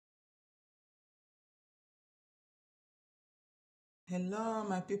Hello,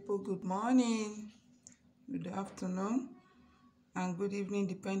 my people. Good morning, good afternoon, and good evening,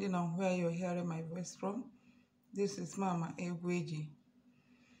 depending on where you're hearing my voice from. This is Mama Egweji.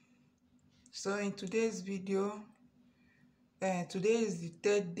 So, in today's video, today is the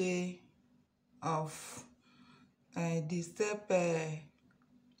third day of the step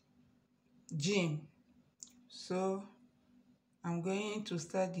gym. So, I'm going to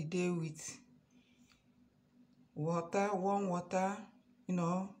start the day with warm water,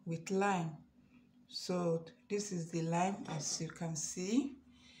 with lime. So, this is the lime, as you can see.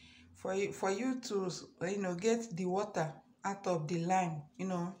 For you to get the water out of the lime, you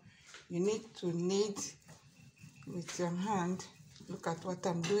need to knead with your hand. Look at what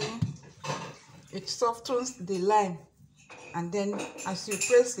I'm doing. It softens the lime, and then as you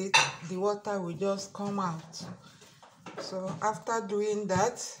press it, the water will just come out. So after doing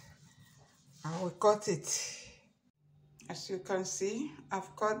that, I will cut it. As you can see,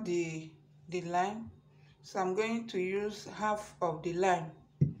 I've cut the lime, so I'm going to use half of the lime,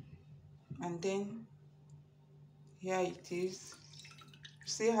 and then here it is.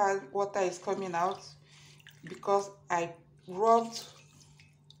 See how water is coming out? Because I rubbed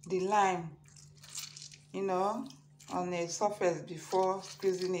the lime, on a surface before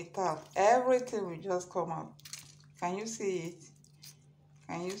squeezing it out. Everything will just come out. Can you see it?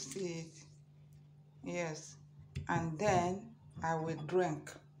 Can you see it? Yes. And then I will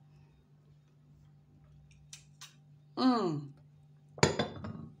drink.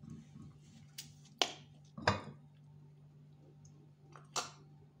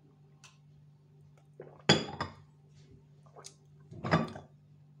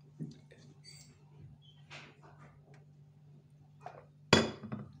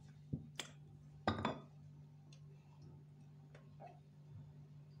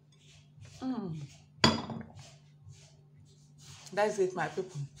 That's it, my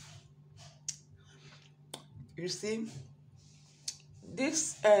people. You see,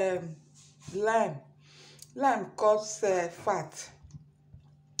 this lime cuts fat,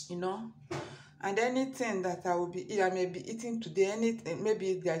 and anything that I may be eating today, anything,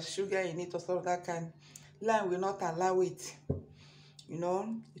 maybe there's sugar in it or something of that kind, lime will not allow it.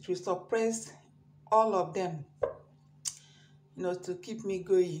 It will suppress all of them, to keep me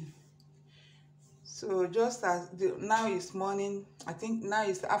going. So just as now is morning, I think now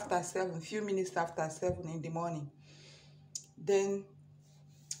is after 7, few minutes after 7 in the morning. Then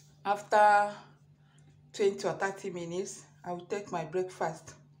after 20 or 30 minutes, I will take my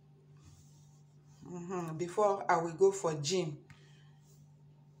breakfast before I will go for gym.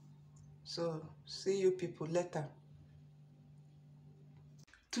 So see you people later.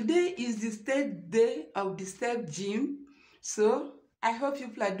 Today is the third day of the step gym, so I hope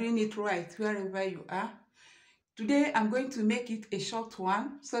people are doing it right wherever you are. Today I'm going to make it a short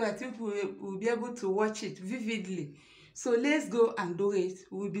one so that people will be able to watch it vividly. So let's go and do it.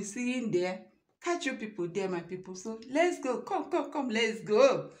 We'll be seeing there. Catch you people there, my people. So let's go. Come, let's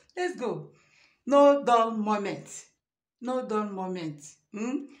go. Let's go. No dull moment. No dull moment.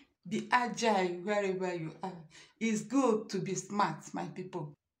 Be agile wherever you are. It's good to be smart, my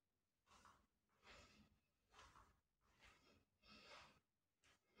people.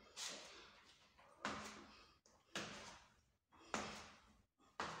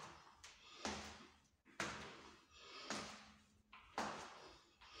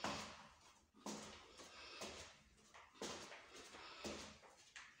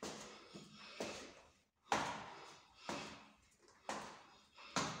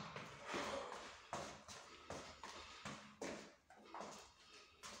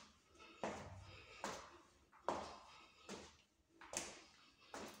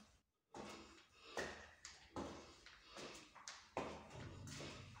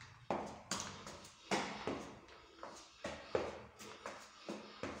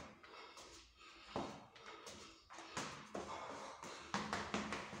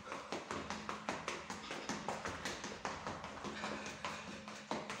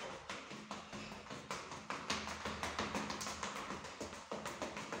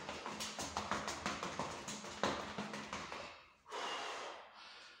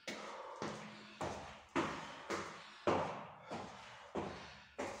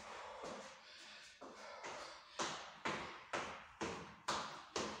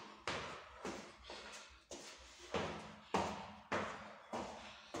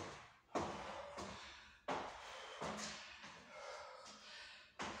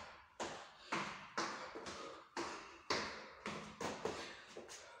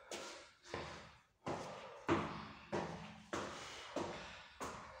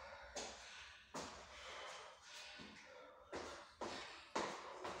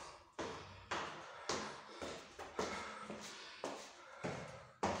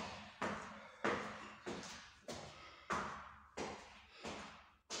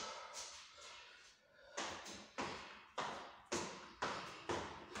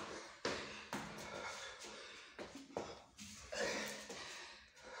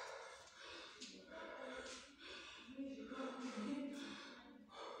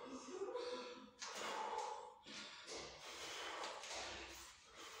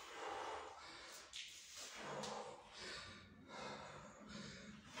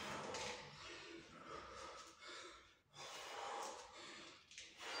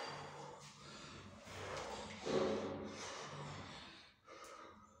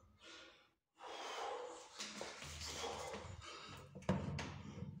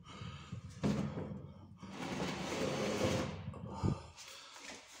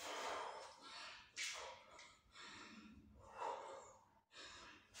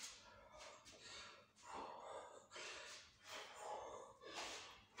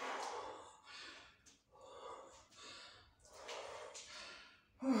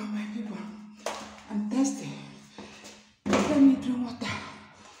 people. I'm thirsty. Let me drink water.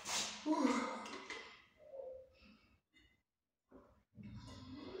 Ooh.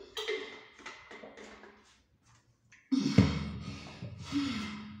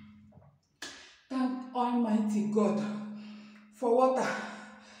 Thank Almighty God for water.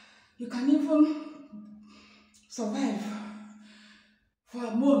 You can even survive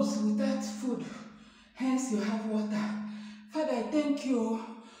for months without food. Hence, you have water. Father, I thank you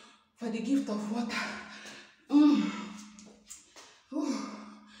for the gift of water.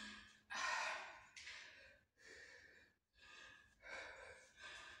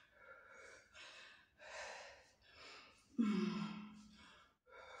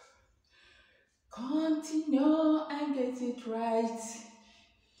 Continue and get it right.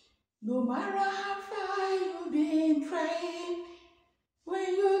 No matter how far you've been trying, when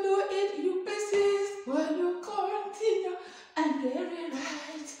you do it, you persist. When you continue and get it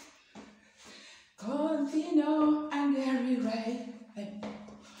right. Continue and get it right.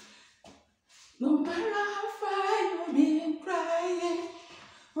 No matter how far you've been trying,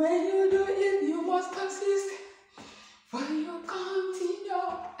 when you do it, you must persist. For you continue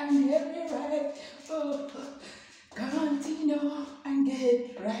and get it right. Oh, continue and get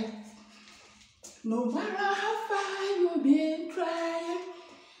it right. No matter how far you've been trying,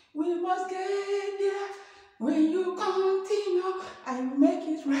 we must get there. When you continue and make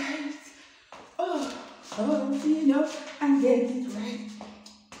it right. Oh, continue and get it right.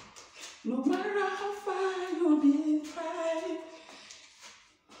 No matter how far you've been trying.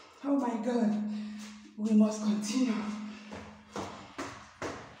 Oh my God, we must continue.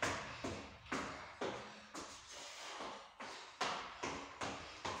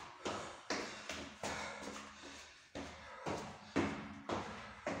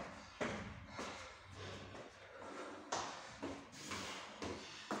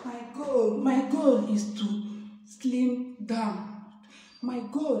 My goal is to slim down. My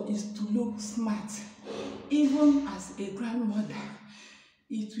goal is to look smart. Even as a grandmother,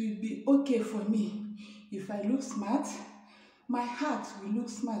 it will be okay for me if I look smart. My heart will look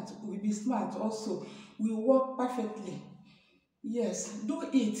smart, will be smart also, will work perfectly. Yes, do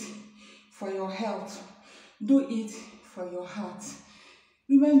it for your health. Do it for your heart.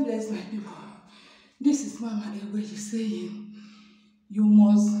 Remain blessed, my people. This is Mama Egweji saying, you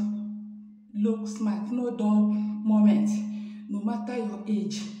must look smart, no dull moment, no matter your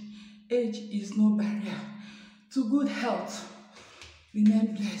age. Age is no barrier to good health.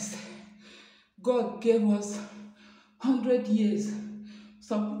 Remain blessed. God gave us 100 years.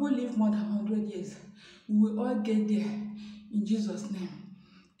 Some people live more than 100 years. We will all get there in Jesus' name.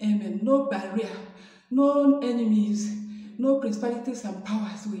 Amen. No barrier, no enemies, no principalities and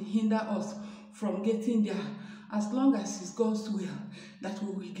powers will hinder us from getting there. As long as it's God's will that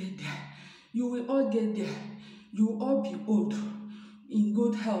we will get there. You will all get there. You will all be old in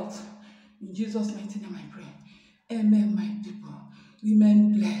good health. In Jesus' mighty name I pray. Amen, my people.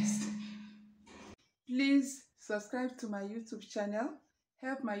 Remain blessed. Please subscribe to my YouTube channel.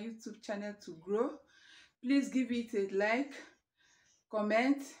 Help my YouTube channel to grow. Please give it a like,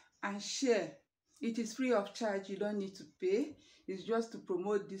 comment, and share. It is free of charge. You don't need to pay. It's just to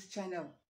promote this channel.